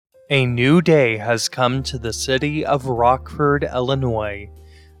A new day has come to the city of Rockford, Illinois.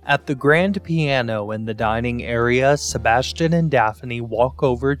 At the grand piano in the dining area, Sebastian and Daphne walk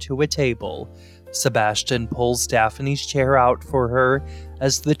over to a table. Sebastian pulls Daphne's chair out for her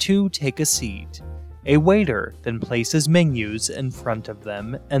as the two take a seat. A waiter then places menus in front of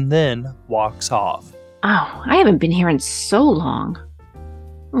them and then walks off. Oh, I haven't been here in so long.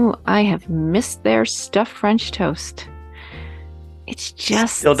 Oh, I have missed their stuffed French toast. It's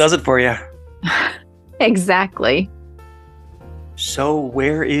just... Still does it for you. Exactly. So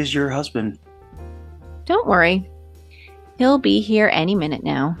where is your husband? Don't worry. He'll be here any minute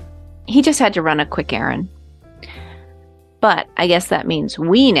now. He just had to run a quick errand. But I guess that means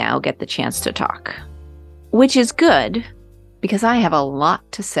we now get the chance to talk. Which is good, because I have a lot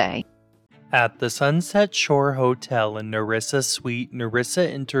to say. At the Sunset Shore Hotel in Nerissa's suite, Nerissa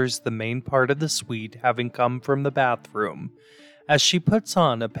enters the main part of the suite, having come from the bathroom. As she puts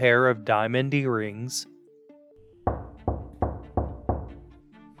on a pair of diamond earrings.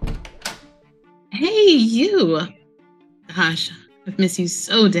 Hey, you! Gosh, I've missed you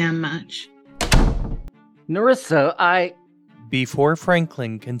so damn much. Nerissa, Before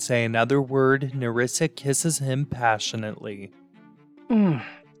Franklin can say another word, Nerissa kisses him passionately.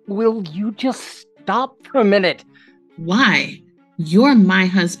 Will you just stop for a minute? Why? You're my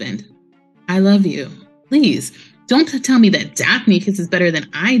husband. I love you. Please, don't tell me that Daphne kisses better than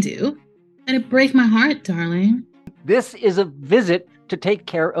I do. Let it break my heart, darling. This is a visit to take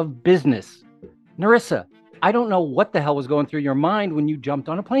care of business. Nerissa, I don't know what the hell was going through your mind when you jumped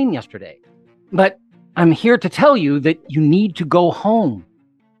on a plane yesterday. But I'm here to tell you that you need to go home.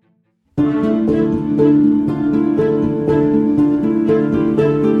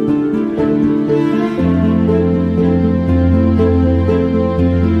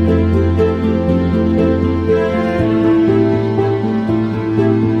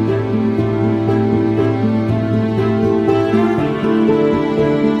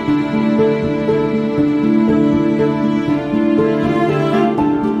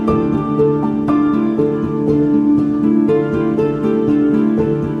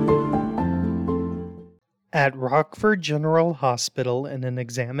 At Rockford General Hospital in an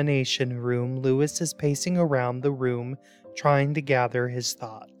examination room, Lewis is pacing around the room trying to gather his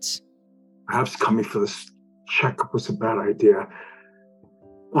thoughts. Perhaps coming for this checkup was a bad idea.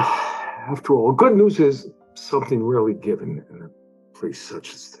 After all, good news is something rarely given in a place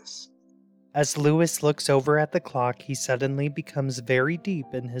such as this. As Lewis looks over at the clock, he suddenly becomes very deep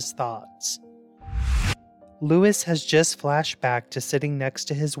in his thoughts. Lewis has just flashed back to sitting next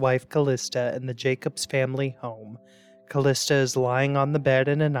to his wife Callista in the Jacobs family home. Callista is lying on the bed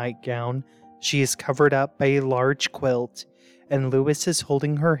in a nightgown. She is covered up by a large quilt, and Lewis is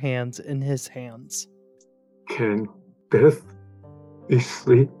holding her hands in his hands. Can death be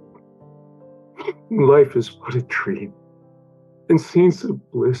sleep? Life is but a dream, and scenes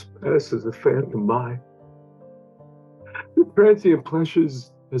of bliss pass as a phantom by. The transient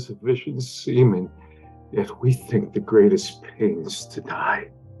pleasures as a vision seem, and yet we think the greatest pains to die.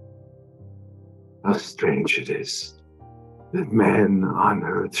 How strange it is that man on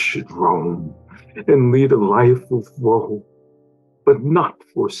earth should roam and lead a life of woe, but not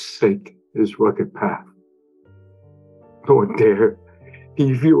forsake his rugged path. Nor dare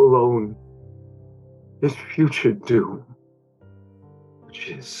he view alone his future doom, which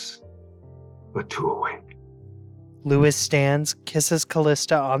is but to await. Lewis stands, kisses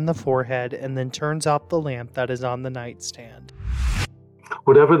Callista on the forehead, and then turns off the lamp that is on the nightstand.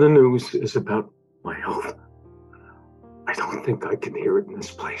 Whatever the news is about my health, I don't think I can hear it in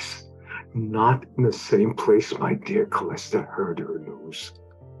this place. Not in the same place my dear Callista heard her news.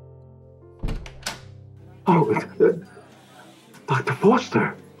 Oh, Dr.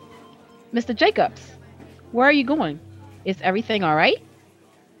 Foster. Mr. Jacobs, where are you going? Is everything all right?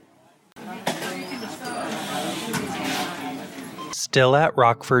 Still at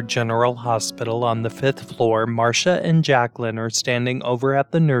Rockford General Hospital on the 5th floor, Marcia and Jacqueline are standing over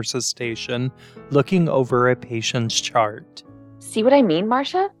at the nurse's station, looking over a patient's chart. See what I mean,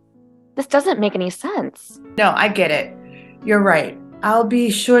 Marcia? This doesn't make any sense. No, I get it. You're right. I'll be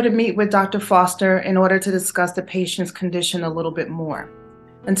sure to meet with Dr. Foster in order to discuss the patient's condition a little bit more.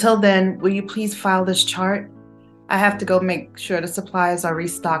 Until then, will you please file this chart? I have to go make sure the supplies are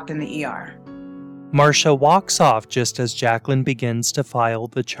restocked in the ER. Marcia walks off just as Jacqueline begins to file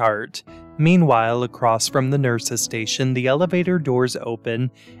the chart. Meanwhile, across from the nurse's station, the elevator doors open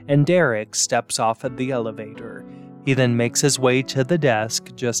and Derek steps off at the elevator. He then makes his way to the desk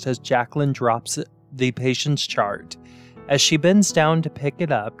just as Jacqueline drops the patient's chart. As she bends down to pick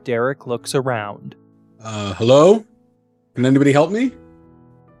it up, Derek looks around. Hello? Can anybody help me?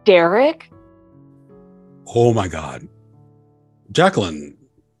 Derek? Oh my God. Jacqueline.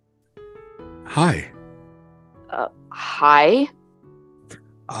 Hi. Hi?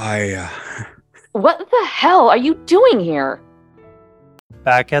 I What the hell are you doing here?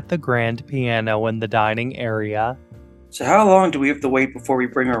 Back at the grand piano in the dining area. So how long do we have to wait before we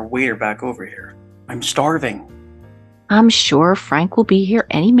bring our waiter back over here? I'm starving. I'm sure Frank will be here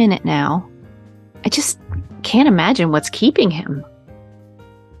any minute now. I just can't imagine what's keeping him.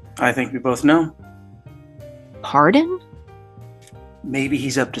 I think we both know. Pardon? Maybe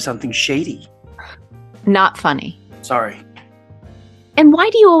he's up to something shady. Not funny. Sorry. And why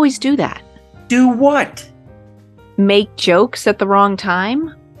do you always do that? Do what? Make jokes at the wrong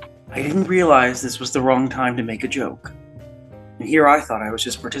time? I didn't realize this was the wrong time to make a joke. And here I thought I was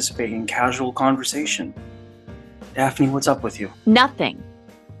just participating in casual conversation. Daphne, what's up with you? Nothing.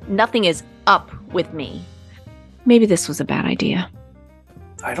 Nothing is up with me. Maybe this was a bad idea.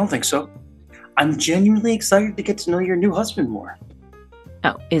 I don't think so. I'm genuinely excited to get to know your new husband more.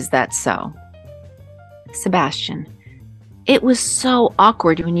 Oh, is that so? Sebastian, it was so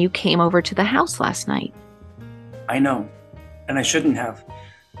awkward when you came over to the house last night. I know, and I shouldn't have,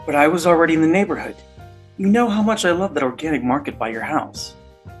 but I was already in the neighborhood. You know how much I love that organic market by your house.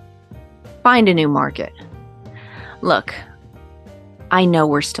 Find a new market. Look, I know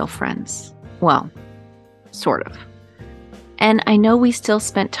we're still friends. Well, sort of. And I know we still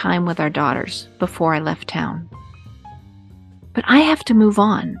spent time with our daughters before I left town. But I have to move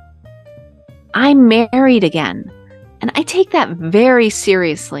on. I'm married again, and I take that very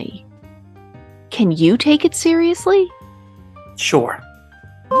seriously. Can you take it seriously? Sure.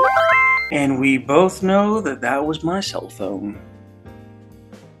 And we both know that that was my cell phone.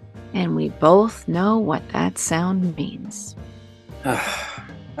 And we both know what that sound means. I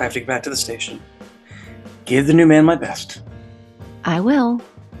have to get back to the station. Give the new man my best. I will.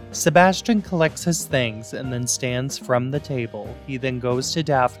 Sebastian collects his things and then stands from the table. He then goes to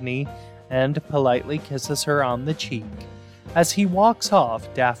Daphne and politely kisses her on the cheek. As he walks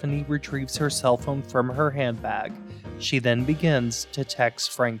off, Daphne retrieves her cell phone from her handbag. She then begins to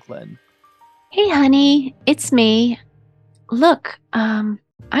text Franklin. Hey, honey, it's me. Look,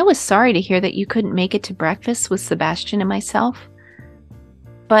 I was sorry to hear that you couldn't make it to breakfast with Sebastian and myself.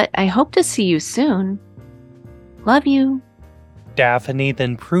 But I hope to see you soon. Love you. Daphne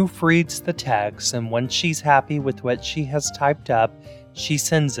then proofreads the text, and once she's happy with what she has typed up, she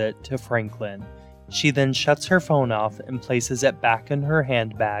sends it to Franklin. She then shuts her phone off and places it back in her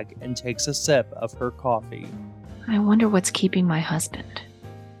handbag and takes a sip of her coffee. I wonder what's keeping my husband.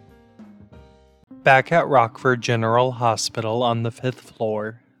 Back at Rockford General Hospital on the 5th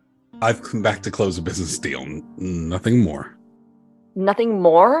floor. I've come back to close a business deal. Nothing more. Nothing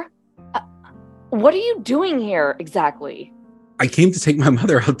more? What are you doing here exactly? I came to take my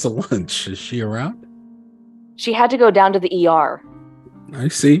mother out to lunch. Is she around? She had to go down to the ER. I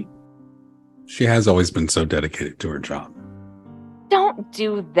see. She has always been so dedicated to her job. Don't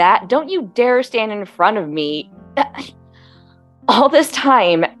do that. Don't you dare stand in front of me all this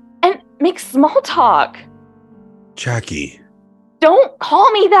time and make small talk. Jackie. Don't call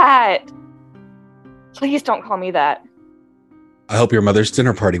me that. Please don't call me that. I hope your mother's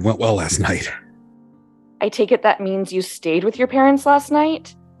dinner party went well last night. I take it that means you stayed with your parents last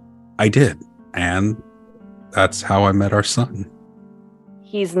night? I did, and that's how I met our son.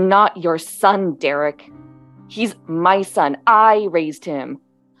 He's not your son, Derek. He's my son. I raised him.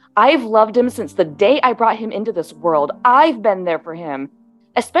 I've loved him since the day I brought him into this world. I've been there for him,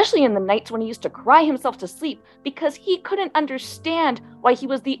 especially in the nights when he used to cry himself to sleep because he couldn't understand why he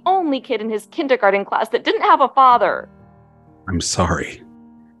was the only kid in his kindergarten class that didn't have a father. I'm sorry.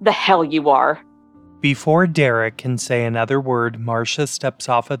 The hell you are. Before Derek can say another word, Marcia steps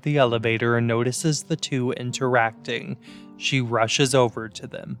off of the elevator and notices the two interacting. She rushes over to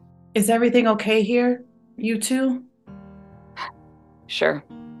them. Is everything okay here, you two? Sure.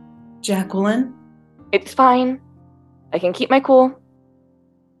 Jacqueline? It's fine. I can keep my cool.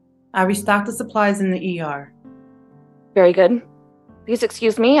 I restocked the supplies in the ER. Very good. Please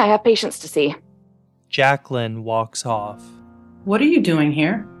excuse me, I have patients to see. Jacqueline walks off. What are you doing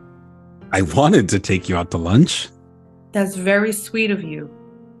here? I wanted to take you out to lunch. That's very sweet of you.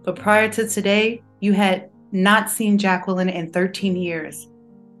 But prior to today, you had not seen Jacqueline in 13 years.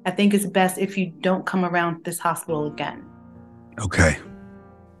 I think it's best if you don't come around this hospital again. Okay.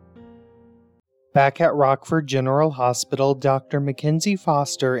 Back at Rockford General Hospital, Dr. Mackenzie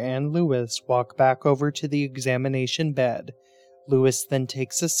Foster and Lewis walk back over to the examination bed. Lewis then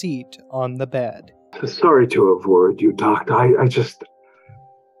takes a seat on the bed. Sorry to have worried you, Doc. I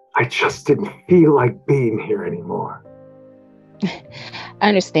just didn't feel like being here anymore. I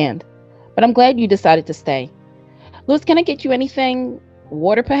understand, but I'm glad you decided to stay. Louis, can I get you anything?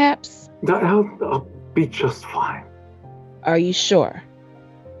 Water, perhaps? I'll be just fine. Are you sure?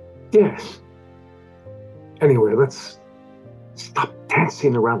 Yes. Anyway, let's stop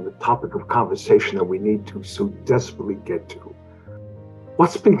dancing around the topic of conversation that we need to so desperately get to.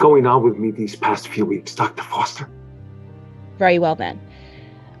 What's been going on with me these past few weeks, Dr. Foster? Very well then.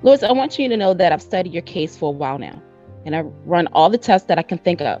 Louis, I want you to know that I've studied your case for a while now, and I've run all the tests that I can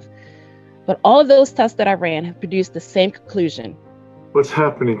think of. But all of those tests that I ran have produced the same conclusion. What's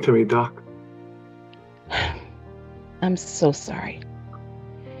happening to me, Doc? I'm so sorry.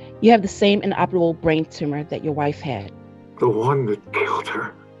 You have the same inoperable brain tumor that your wife had. The one that killed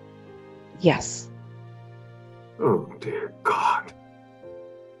her? Yes. Oh, dear God.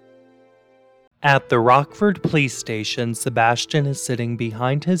 At the Rockford police station, Sebastian is sitting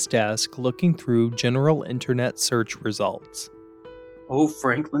behind his desk looking through general internet search results. Oh,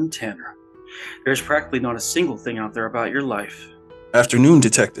 Franklin Tanner. There's practically not a single thing out there about your life. Afternoon,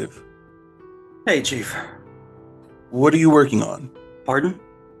 Detective. Hey, Chief. What are you working on? Pardon?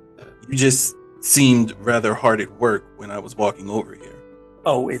 You just seemed rather hard at work when I was walking over here.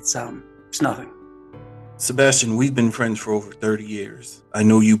 Oh, it's nothing. Sebastian, we've been friends for over 30 years. I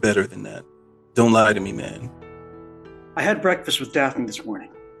know you better than that. Don't lie to me, man. I had breakfast with Daphne this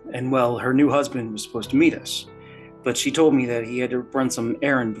morning, and well, her new husband was supposed to meet us, but she told me that he had to run some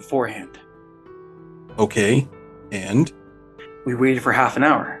errand beforehand. Okay, and? We waited for half an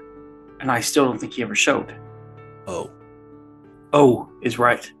hour, and I still don't think he ever showed. Oh. Oh is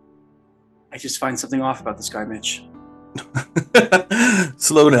right. I just find something off about this guy, Mitch.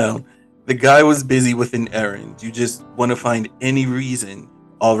 Slow down. The guy was busy with an errand. You just want to find any reason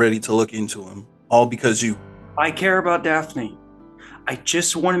already to look into him, all because you... I care about Daphne. I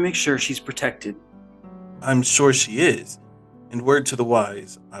just want to make sure she's protected. I'm sure she is. And word to the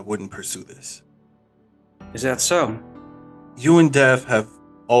wise, I wouldn't pursue this. Is that so? You and Daph have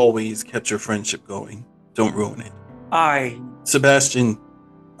always kept your friendship going. Don't ruin it. Sebastian,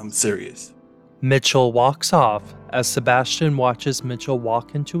 I'm serious. Mitchell walks off. As Sebastian watches Mitchell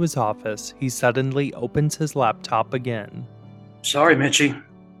walk into his office, he suddenly opens his laptop again. Sorry, Mitchie.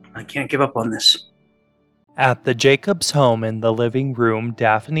 I can't give up on this. At the Jacobs home in the living room,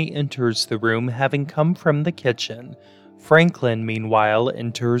 Daphne enters the room having come from the kitchen. Franklin, meanwhile,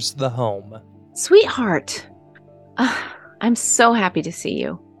 enters the home. Sweetheart. I'm so happy to see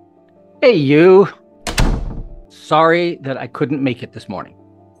you. Hey, you. Sorry that I couldn't make it this morning.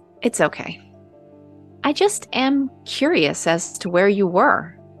 It's okay. I just am curious as to where you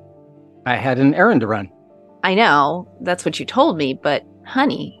were. I had an errand to run. I know, that's what you told me, but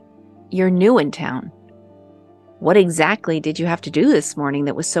honey, you're new in town. What exactly did you have to do this morning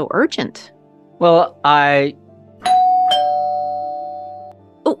that was so urgent? Well,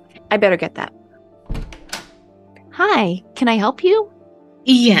 Oh, I better get that. Hi, can I help you?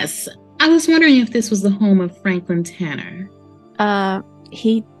 Yes, I was wondering if this was the home of Franklin Tanner.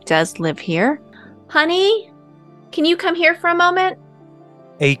 He does live here. Honey, can you come here for a moment?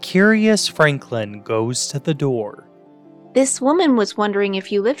 A curious Franklin goes to the door. This woman was wondering if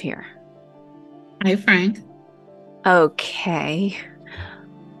you live here. Hi, Frank. Okay.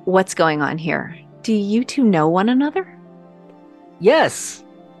 What's going on here? Do you two know one another? Yes.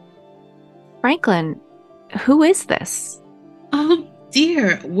 Franklin, who is this? Oh,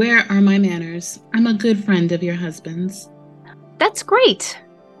 dear. Where are my manners? I'm a good friend of your husband's. That's great.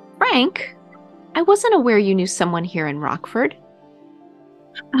 Frank, I wasn't aware you knew someone here in Rockford.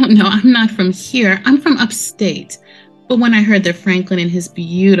 Oh, no, I'm not from here. I'm from upstate. But when I heard that Franklin and his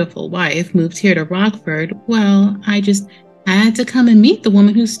beautiful wife moved here to Rockford, well, I just had to come and meet the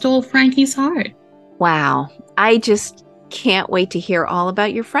woman who stole Frankie's heart. Wow. I just can't wait to hear all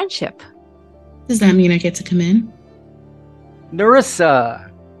about your friendship. Does that mean I get to come in?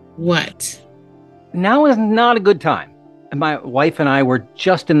 Nerissa. What? Now is not a good time. My wife and I were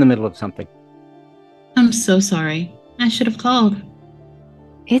just in the middle of something. I'm so sorry. I should have called.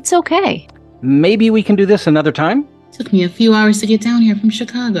 It's okay. Maybe we can do this another time? Took me a few hours to get down here from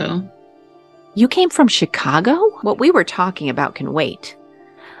Chicago. You came from Chicago? What we were talking about can wait.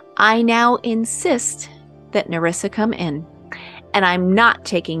 I now insist that Nerissa come in, and I'm not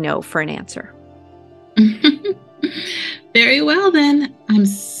taking no for an answer. Very well, then. I'm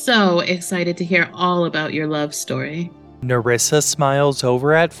so excited to hear all about your love story. Nerissa smiles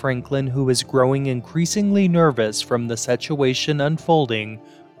over at Franklin, who is growing increasingly nervous from the situation unfolding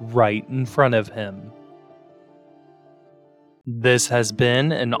right in front of him. This has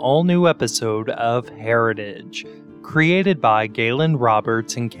been an all-new episode of Heritage, created by Galen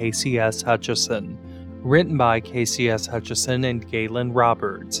Roberts and Casey S. Hutchison, Written by KCS Hutchison and Galen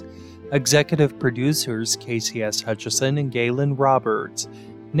Roberts. Executive producers KCS Hutchison and Galen Roberts.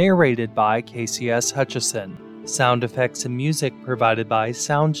 Narrated by KCS Hutchison. Sound effects and music provided by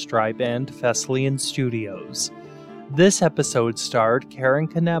Soundstripe and Thessalian Studios. This episode starred Karen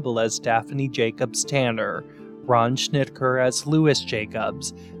Knebel as Daphne Jacobs Tanner, Ron Schnitker as Louis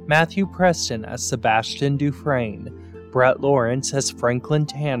Jacobs, Matthew Preston as Sebastian Dufresne, Brett Lawrence as Franklin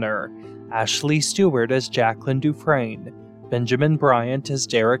Tanner, Ashley Stewart as Jacqueline Dufresne, Benjamin Bryant as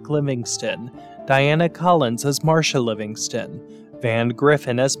Derek Livingston, Diana Collins as Marcia Livingston, Van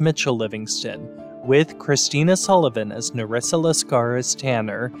Griffin as Mitchell Livingston, with Christina Sullivan as Nerissa Lascar as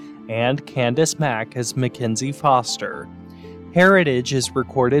Tanner, and Candace Mack as Mackenzie Foster. Heritage is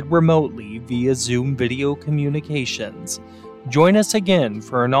recorded remotely via Zoom video communications. Join us again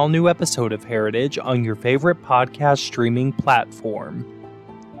for an all-new episode of Heritage on your favorite podcast streaming platform.